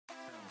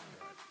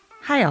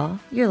Hi, all.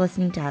 You're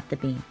listening to At the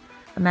Beam,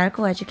 a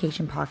medical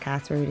education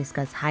podcast where we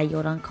discuss high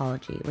yield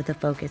oncology with a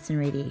focus in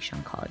radiation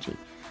oncology.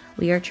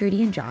 We are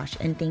Trudy and Josh,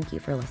 and thank you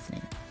for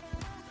listening.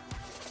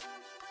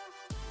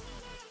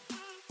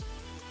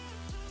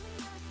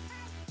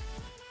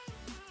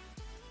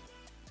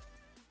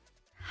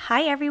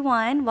 Hi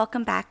everyone,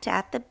 welcome back to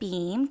At the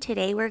Beam.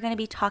 Today we're going to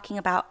be talking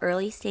about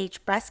early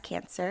stage breast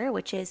cancer,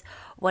 which is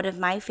one of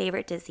my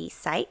favorite disease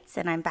sites,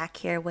 and I'm back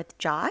here with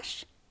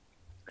Josh.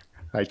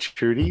 Hi,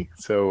 Trudy.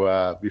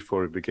 So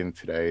before we begin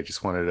today, I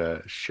just wanted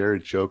to share a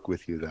joke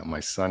with you that my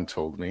son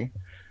told me.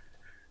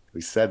 He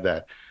said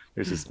that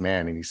there's this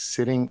man and he's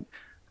sitting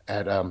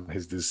at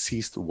his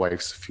deceased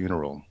wife's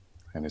funeral,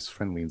 and his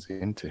friend leans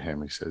into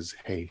him. He says,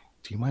 "Hey,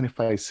 do you mind if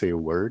I say a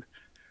word?"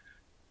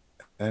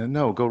 And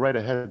no, go right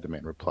ahead, the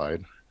man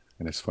replied.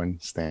 And his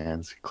friend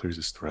stands, he clears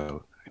his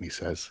throat, and he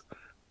says,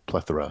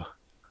 "Plethora,"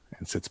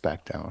 and sits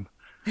back down.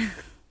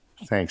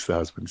 Thanks, the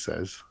husband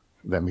says.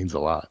 That means a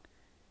lot.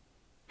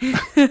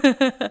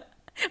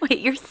 Wait,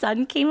 your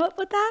son came up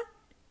with that?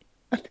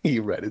 He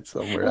read it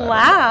somewhere. I don't know.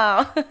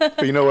 Wow.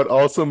 But you know what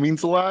also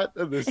means a lot?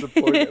 The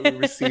support that we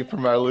receive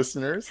from our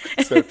listeners.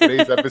 So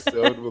today's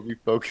episode will be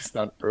focused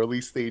on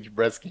early stage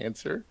breast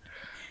cancer.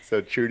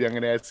 So Trudy, I'm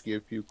going to ask you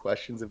a few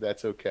questions if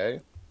that's okay.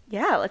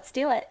 Yeah, let's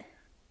do it.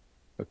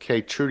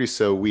 Okay, Trudy.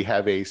 So we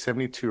have a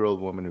 72-year-old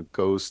woman who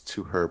goes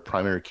to her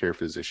primary care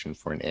physician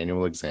for an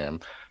annual exam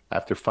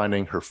after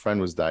finding her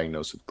friend was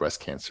diagnosed with breast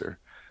cancer.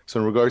 So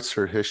in regards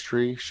to her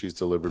history, she's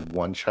delivered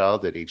one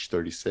child at age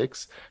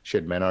 36. She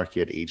had menarche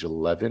at age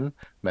 11,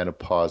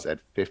 menopause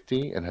at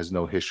 50, and has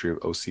no history of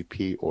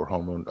OCP or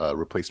hormone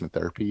replacement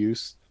therapy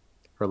use.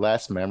 Her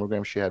last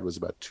mammogram she had was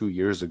about 2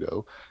 years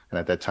ago, and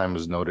at that time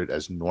was noted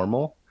as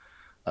normal.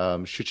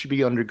 Should she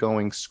be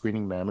undergoing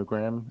screening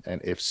mammogram?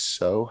 And if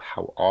so,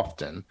 how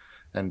often?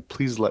 And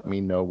please let me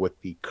know what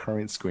the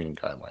current screening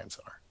guidelines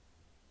are.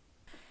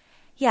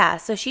 Yeah,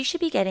 so she should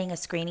be getting a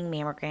screening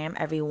mammogram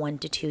every 1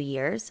 to 2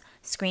 years.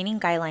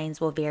 Screening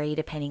guidelines will vary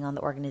depending on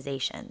the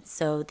organization.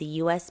 So the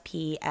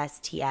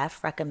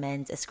USPSTF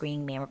recommends a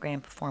screening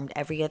mammogram performed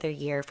every other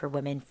year for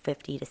women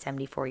 50 to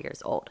 74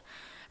 years old.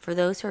 For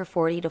those who are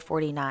 40 to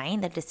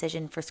 49, the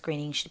decision for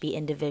screening should be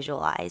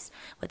individualized,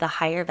 with a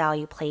higher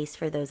value placed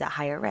for those at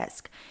higher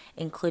risk,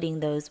 including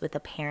those with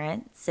a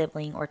parent,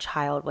 sibling, or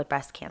child with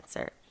breast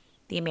cancer.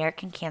 The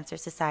American Cancer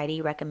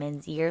Society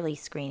recommends yearly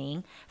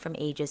screening from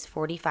ages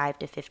 45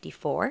 to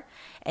 54,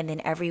 and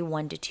then every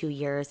 1 to 2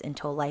 years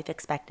until life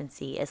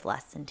expectancy is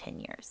less than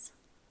 10 years.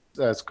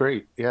 That's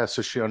great. Yeah,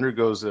 so she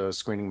undergoes a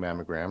screening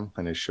mammogram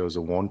and it shows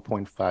a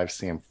 1.5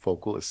 cm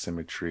focal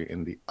asymmetry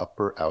in the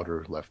upper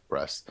outer left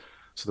breast.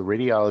 So the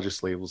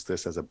radiologist labels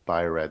this as a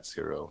BI-RADS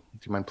 0. Do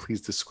you mind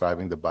please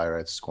describing the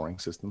BI-RADS scoring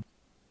system?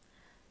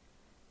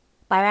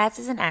 BI-RADS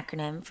is an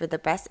acronym for the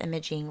Breast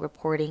Imaging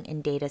Reporting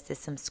and Data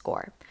System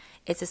Score.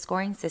 It's a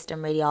scoring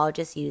system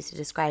radiologists use to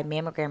describe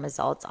mammogram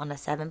results on a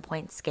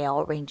 7-point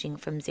scale ranging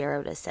from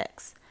 0 to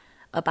 6.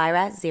 A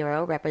BI-RADS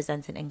 0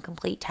 represents an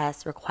incomplete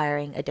test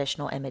requiring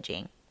additional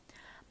imaging.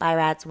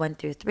 BI-RADS 1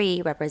 through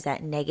 3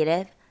 represent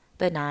negative,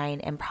 benign,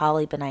 and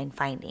probably benign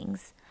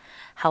findings.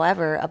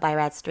 However, a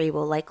BI-RADS 3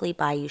 will likely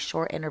buy you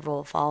short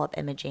interval follow-up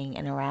imaging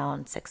in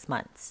around 6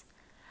 months.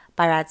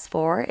 BI-RADS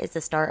 4 is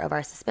the start of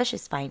our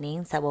suspicious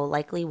findings that will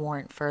likely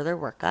warrant further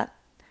workup.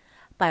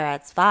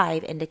 BI-RADS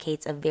 5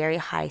 indicates a very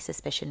high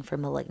suspicion for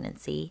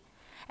malignancy.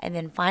 And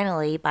then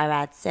finally,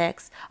 BI-RADS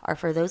 6 are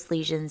for those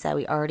lesions that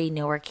we already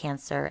know are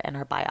cancer and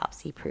are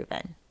biopsy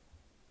proven.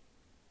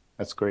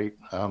 That's great.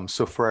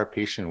 So for our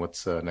patient,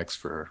 what's next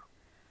for her?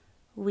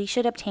 We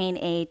should obtain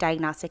a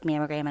diagnostic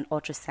mammogram and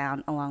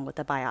ultrasound along with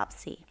a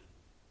biopsy.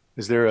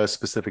 Is there a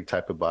specific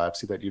type of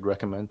biopsy that you'd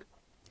recommend?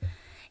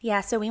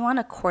 Yeah, so we want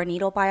a core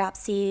needle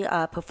biopsy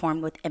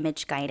performed with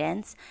image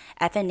guidance.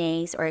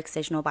 FNAs or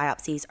excisional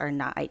biopsies are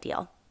not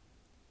ideal.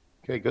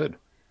 Okay, good.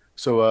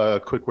 So a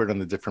quick word on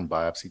the different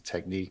biopsy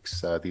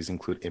techniques. These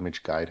include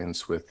image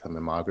guidance with a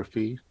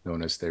mammography,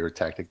 known as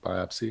stereotactic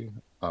biopsy,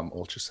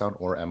 ultrasound,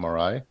 or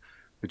MRI.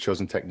 The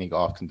chosen technique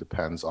often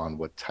depends on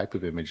what type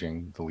of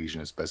imaging the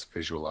lesion is best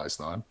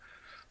visualized on.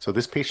 So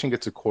this patient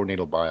gets a core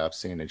needle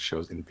biopsy and it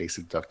shows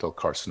invasive ductal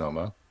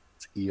carcinoma.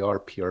 It's ER,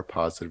 PR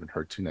positive, and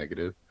HER2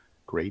 negative,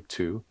 grade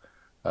 2.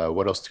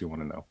 What else do you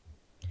want to know?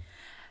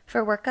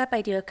 For workup,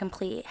 I do a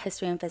complete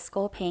history and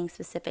physical, paying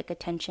specific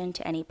attention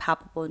to any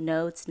palpable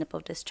nodes,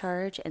 nipple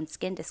discharge, and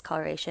skin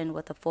discoloration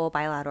with a full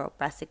bilateral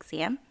breast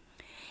exam.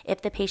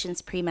 If the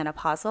patient's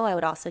premenopausal, I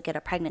would also get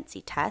a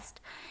pregnancy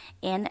test.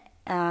 And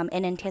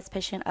in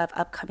anticipation of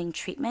upcoming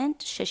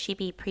treatment, should she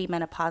be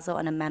premenopausal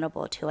and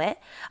amenable to it,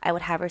 I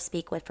would have her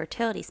speak with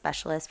fertility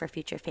specialists for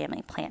future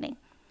family planning.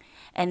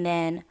 And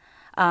then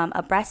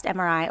a breast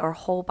MRI or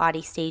whole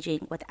body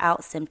staging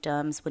without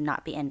symptoms would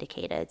not be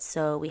indicated.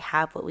 So we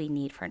have what we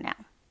need for now.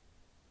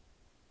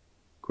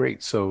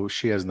 Great. So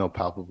she has no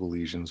palpable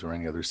lesions or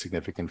any other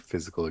significant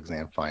physical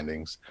exam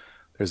findings.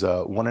 There's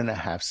a 1.5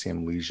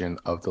 cm lesion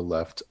of the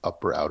left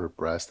upper outer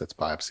breast that's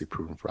biopsy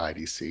proven for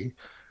IDC.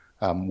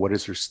 What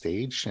is her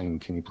stage?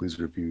 And can you please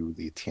review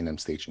the TNM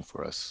staging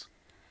for us?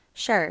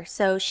 Sure.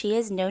 So she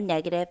is no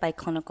negative by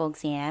clinical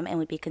exam and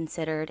would be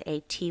considered a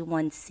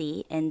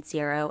T1C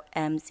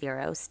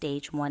N0M0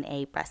 stage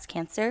 1A breast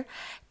cancer.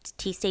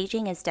 T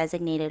staging is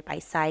designated by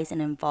size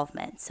and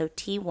involvement. So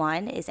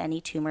T1 is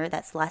any tumor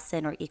that's less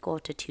than or equal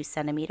to 2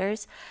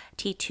 centimeters.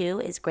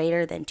 T2 is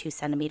greater than 2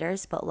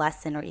 centimeters but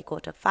less than or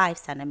equal to 5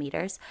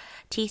 centimeters.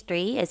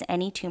 T3 is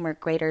any tumor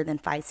greater than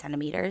 5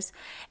 centimeters.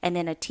 And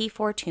then a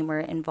T4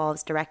 tumor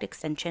involves direct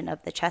extension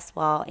of the chest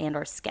wall and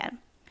or skin.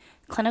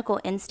 Clinical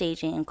end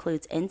staging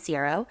includes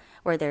N0,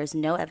 where there is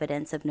no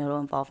evidence of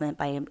nodal involvement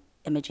by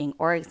imaging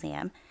or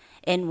exam,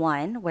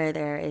 N1, where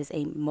there is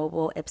a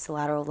mobile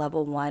ipsilateral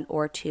level 1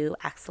 or 2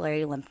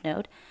 axillary lymph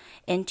node.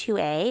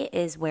 N2A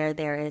is where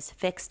there is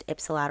fixed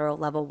ipsilateral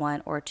level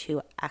 1 or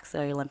 2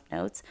 axillary lymph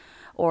nodes,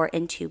 or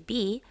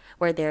N2B,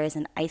 where there is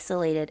an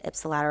isolated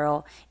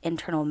ipsilateral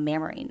internal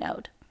mammary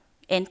node.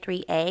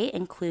 N3A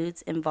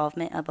includes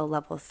involvement of a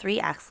level 3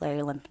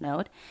 axillary lymph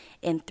node.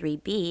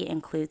 N3B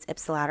includes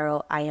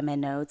ipsilateral IMN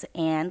nodes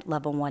and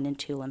level 1 and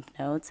 2 lymph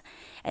nodes.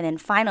 And then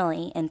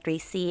finally,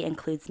 N3C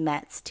includes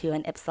METs to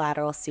an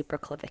ipsilateral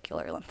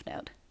supraclavicular lymph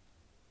node.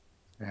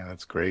 Yeah,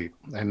 that's great.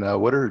 And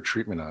what are her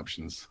treatment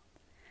options?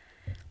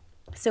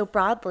 So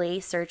broadly,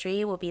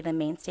 surgery will be the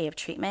mainstay of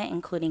treatment,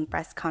 including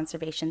breast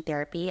conservation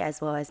therapy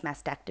as well as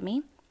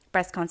mastectomy.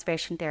 Breast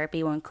conservation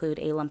therapy will include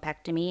a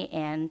lumpectomy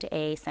and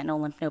a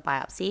sentinel lymph node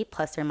biopsy,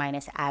 plus or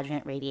minus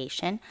adjuvant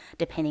radiation,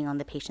 depending on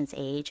the patient's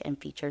age and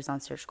features on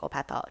surgical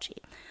pathology.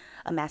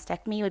 A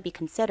mastectomy would be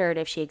considered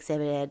if she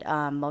exhibited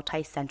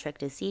multicentric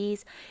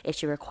disease, if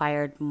she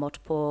required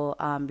multiple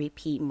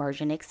repeat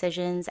margin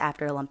excisions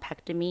after a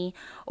lumpectomy,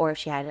 or if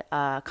she had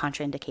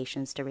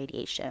contraindications to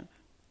radiation,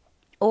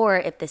 or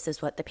if this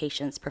is what the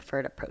patient's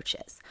preferred approach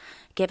is.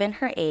 Given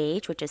her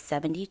age, which is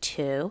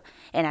 72,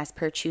 and as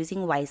per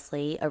choosing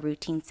wisely, a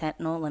routine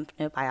sentinel lymph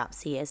node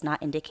biopsy is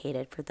not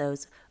indicated for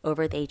those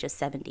over the age of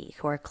 70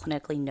 who are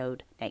clinically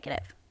node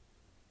negative.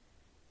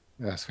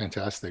 That's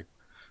fantastic.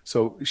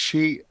 So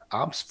she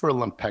opts for a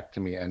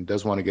lumpectomy and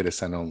does want to get a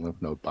sentinel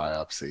lymph node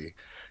biopsy.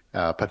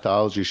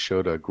 Pathology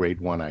showed a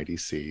grade 1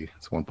 IDC.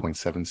 It's 1.7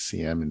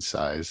 cm in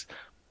size.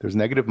 There's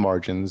negative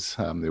margins.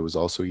 There was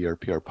also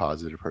ERPR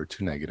positive,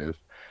 HER2 negative.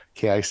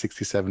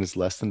 Ki-67 is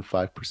less than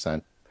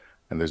 5%,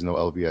 and there's no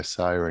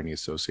LVSI or any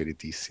associated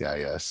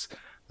DCIS.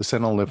 The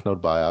sentinel lymph node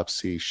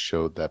biopsy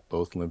showed that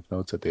both lymph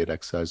nodes that they had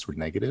excised were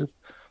negative.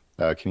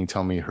 Can you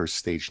tell me her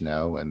stage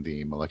now and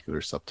the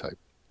molecular subtype?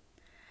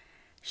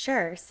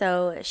 Sure.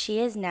 So she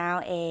is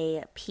now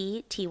a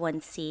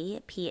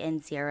PT1C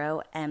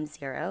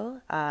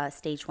PN0M0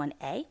 stage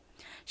 1A.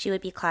 She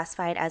would be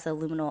classified as a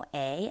luminal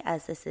A,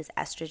 as this is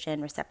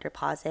estrogen receptor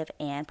positive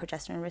and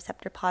progesterone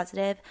receptor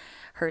positive,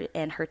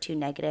 and HER2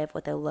 negative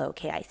with a low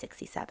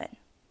Ki-67.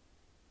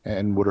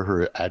 And what are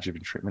her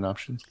adjuvant treatment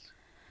options?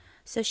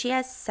 So she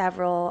has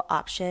several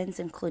options,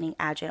 including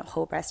adjuvant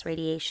whole breast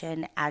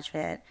radiation,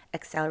 adjuvant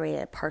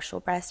accelerated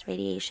partial breast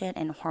radiation,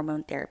 and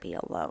hormone therapy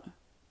alone.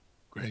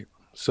 Great.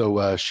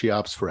 So she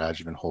opts for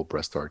adjuvant whole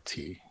breast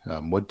RT.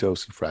 What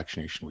dose and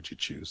fractionation would you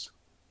choose?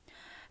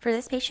 For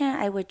this patient,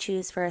 I would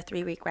choose for a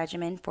 3-week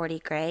regimen, 40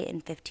 gray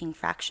and 15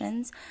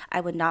 fractions.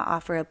 I would not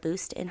offer a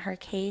boost in her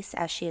case,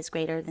 as she is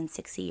greater than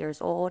 60 years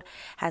old,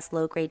 has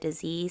low-grade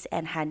disease,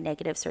 and had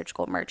negative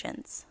surgical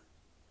emergence.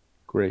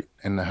 Great.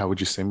 And how would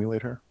you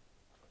simulate her?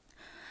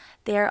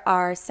 There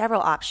are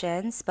several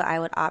options, but I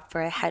would opt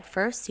for a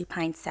head-first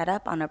supine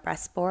setup on a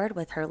breastboard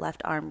with her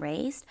left arm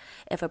raised.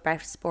 If a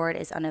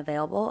breastboard is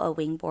unavailable, a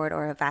wing board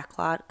or a vac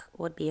lock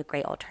would be a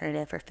great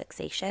alternative for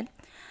fixation.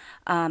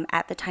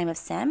 At the time of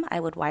sim,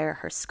 I would wire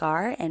her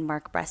scar and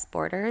mark breast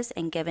borders,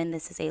 and given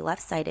this is a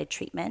left-sided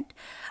treatment,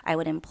 I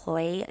would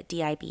employ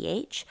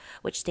DIBH,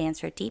 which stands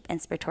for deep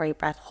inspiratory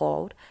breath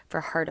hold,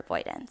 for heart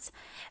avoidance.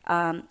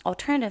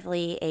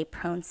 Alternatively, a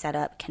prone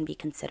setup can be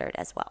considered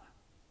as well.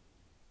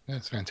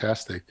 That's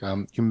fantastic.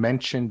 You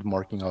mentioned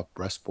marking off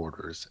breast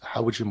borders.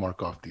 How would you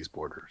mark off these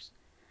borders?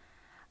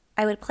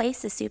 I would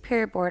place the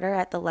superior border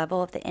at the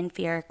level of the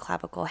inferior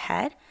clavicle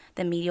head,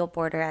 the medial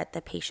border at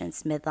the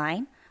patient's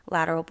midline,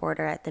 lateral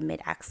border at the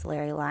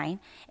mid-axillary line,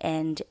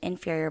 and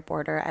inferior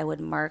border I would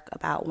mark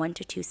about 1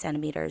 to 2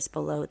 centimeters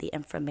below the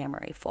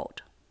inframammary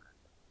fold.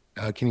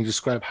 Can you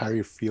describe how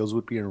your fields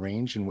would be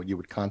arranged and what you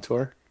would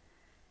contour?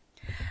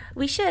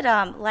 We should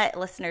let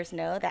listeners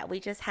know that we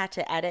just had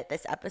to edit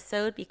this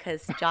episode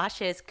because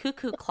Josh's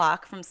cuckoo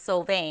clock from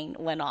Sylvain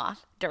went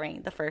off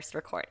during the first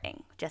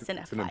recording. Just an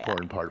FYI. It's an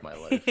important part of my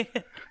life.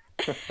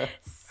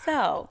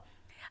 So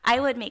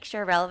I would make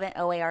sure relevant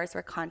OARs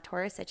were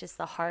contoured, such as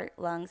the heart,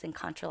 lungs, and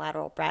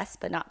contralateral breast,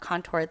 but not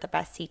contoured the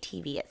breast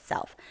CTV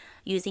itself.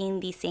 Using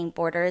these same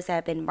borders that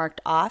have been marked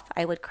off,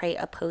 I would create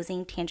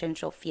opposing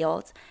tangential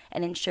fields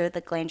and ensure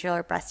the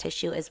glandular breast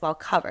tissue is well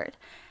covered.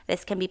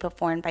 This can be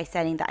performed by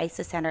setting the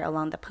isocenter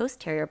along the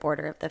posterior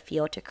border of the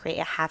field to create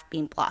a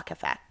half-beam block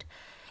effect.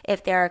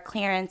 If there are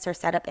clearance or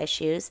setup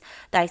issues,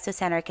 the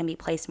isocenter can be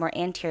placed more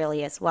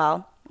anteriorly as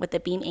well, with the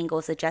beam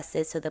angles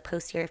adjusted so the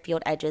posterior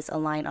field edges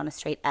align on a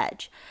straight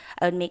edge.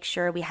 I would make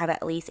sure we have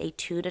at least a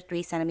 2 to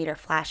 3 centimeter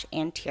flash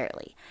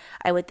anteriorly.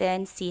 I would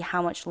then see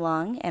how much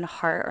lung and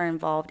heart are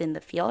involved in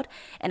the field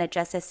and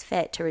adjust as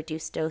fit to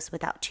reduce dose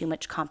without too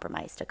much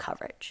compromise to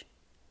coverage.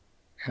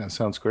 Yeah,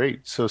 sounds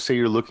great. So say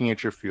you're looking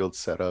at your field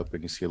setup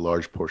and you see a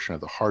large portion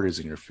of the heart is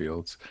in your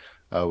fields.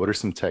 What are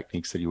some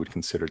techniques that you would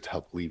consider to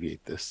help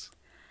alleviate this?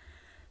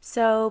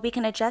 So we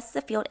can adjust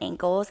the field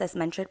angles as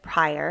mentioned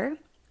prior.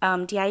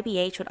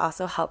 DIBH would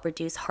also help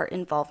reduce heart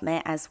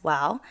involvement as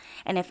well.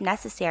 And if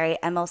necessary,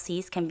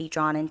 MLCs can be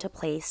drawn into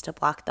place to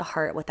block the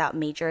heart without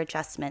major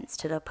adjustments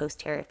to the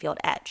posterior field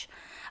edge.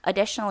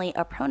 Additionally,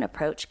 a prone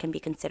approach can be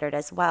considered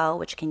as well,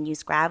 which can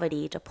use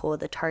gravity to pull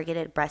the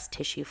targeted breast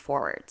tissue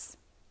forwards.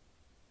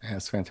 Yeah,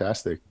 that's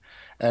fantastic.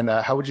 And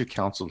how would you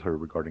counsel her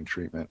regarding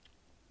treatment?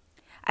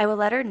 I will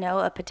let her know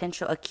of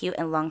potential acute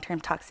and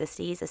long-term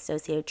toxicities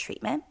associated with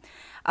treatment.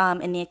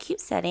 In the acute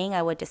setting,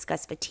 I would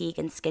discuss fatigue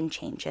and skin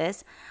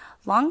changes.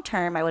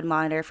 Long-term, I would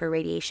monitor for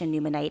radiation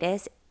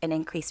pneumonitis, an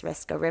increased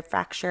risk of rib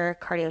fracture,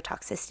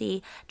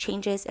 cardiotoxicity,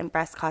 changes in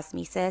breast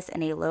cosmesis,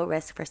 and a low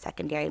risk for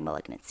secondary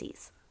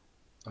malignancies.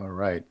 All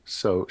right.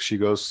 So she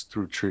goes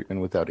through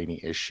treatment without any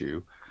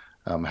issue.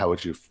 How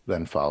would you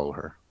then follow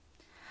her?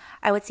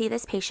 I would see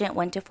this patient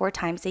 1 to 4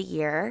 times a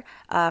year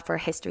for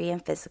history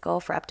and physical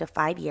for up to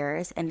 5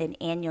 years, and then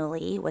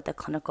annually with a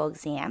clinical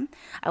exam.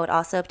 I would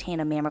also obtain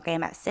a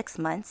mammogram at 6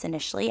 months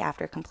initially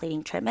after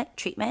completing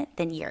treatment,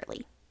 then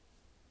yearly.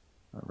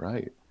 All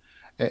right.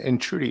 And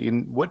Trudy,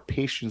 in what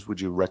patients would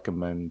you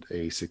recommend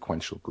a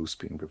sequential boost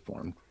being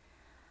performed?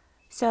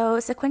 So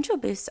sequential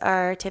boosts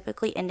are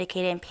typically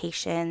indicated in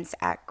patients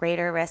at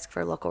greater risk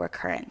for local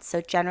recurrence.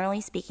 So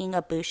generally speaking,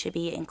 a boost should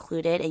be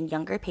included in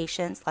younger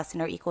patients less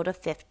than or equal to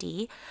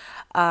 50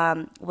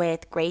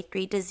 with grade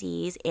 3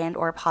 disease and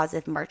or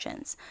positive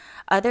margins.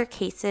 Other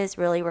cases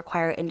really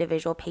require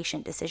individual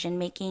patient decision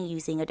making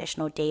using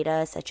additional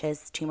data such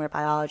as tumor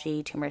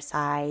biology, tumor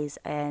size,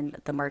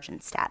 and the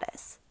margin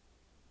status.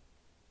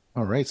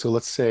 All right. So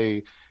let's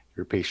say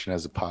your patient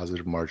has a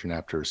positive margin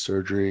after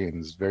surgery and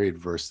is very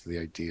adverse to the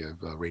idea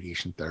of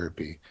radiation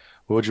therapy.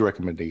 What would your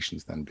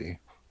recommendations then be?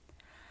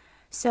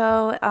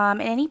 So,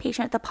 in any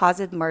patient with a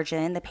positive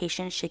margin, the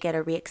patient should get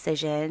a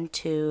re-excision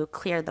to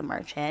clear the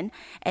margin.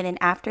 And then,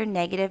 after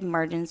negative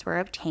margins were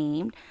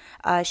obtained,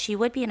 she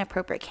would be an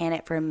appropriate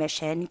candidate for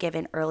admission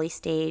given early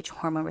stage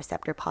hormone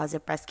receptor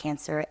positive breast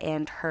cancer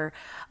and her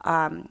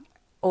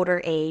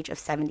older age of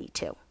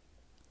 72.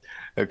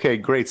 Okay,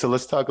 great. So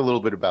let's talk a little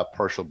bit about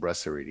partial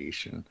breast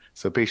irradiation.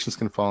 So patients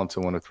can fall into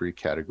one of 3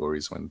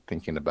 categories when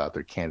thinking about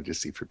their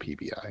candidacy for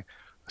PBI: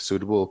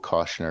 suitable,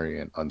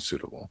 cautionary, and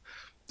unsuitable.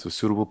 So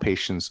suitable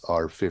patients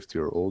are 50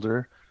 or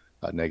older,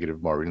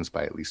 negative margins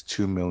by at least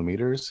 2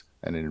 millimeters,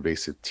 and an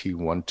invasive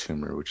T1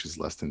 tumor, which is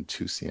less than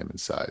 2 cm in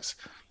size.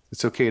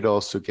 It's okay to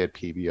also get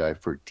PBI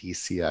for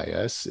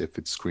DCIS if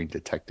it's screen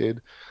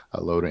detected,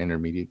 a low to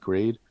intermediate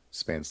grade,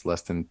 spans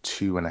less than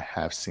 2.5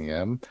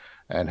 cm,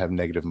 and have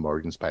negative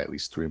margins by at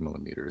least 3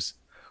 millimeters.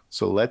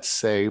 So let's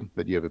say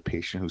that you have a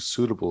patient who's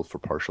suitable for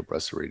partial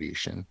breast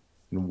irradiation.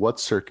 In what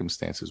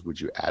circumstances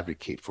would you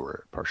advocate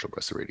for partial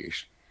breast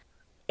irradiation?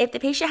 If the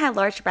patient had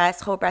large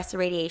breasts, whole breast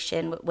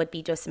irradiation would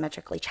be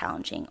dosimetrically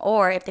challenging,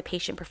 or if the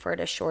patient preferred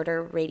a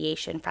shorter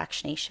radiation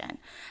fractionation.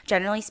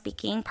 Generally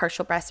speaking,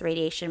 partial breast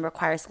irradiation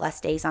requires less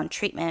days on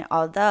treatment,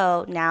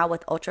 although now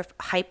with ultra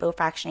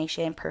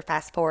hypofractionation per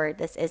fast forward,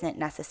 this isn't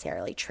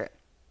necessarily true.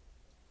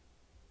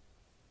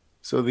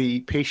 So the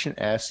patient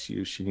asks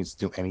you if she needs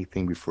to do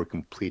anything before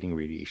completing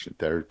radiation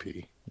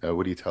therapy.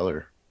 What do you tell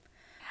her?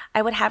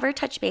 I would have her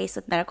touch base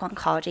with medical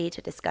oncology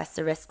to discuss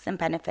the risks and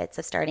benefits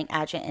of starting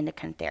adjuvant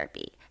endocrine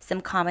therapy.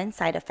 Some common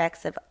side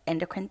effects of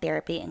endocrine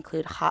therapy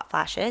include hot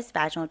flashes,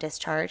 vaginal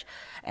discharge,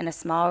 and a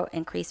small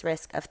increased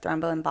risk of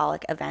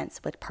thromboembolic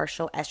events with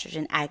partial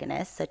estrogen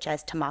agonists, such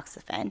as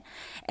tamoxifen.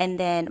 And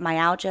then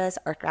myalgias,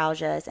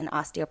 arthralgias, and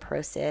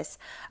osteoporosis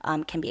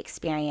can be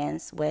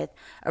experienced with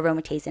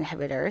aromatase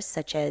inhibitors,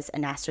 such as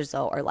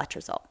anastrozole or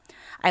letrozole.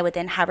 I would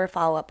then have her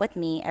follow up with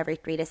me every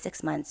 3 to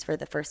 6 months for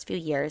the first few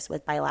years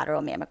with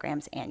bilateral mammograms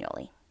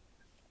annually.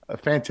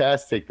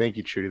 Fantastic. Thank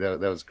you, Trudy. That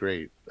was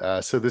great.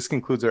 So this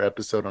concludes our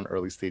episode on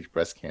early stage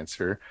breast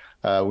cancer.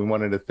 We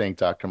wanted to thank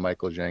Dr.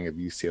 Michael Zhang of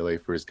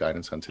UCLA for his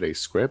guidance on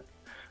today's script.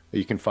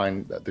 You can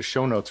find the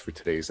show notes for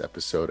today's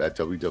episode at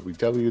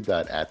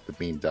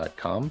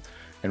www.atthebeam.com.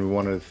 And we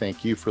wanted to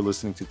thank you for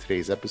listening to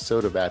today's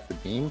episode of At the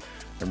Beam.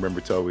 And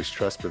remember to always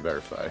trust but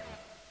verify.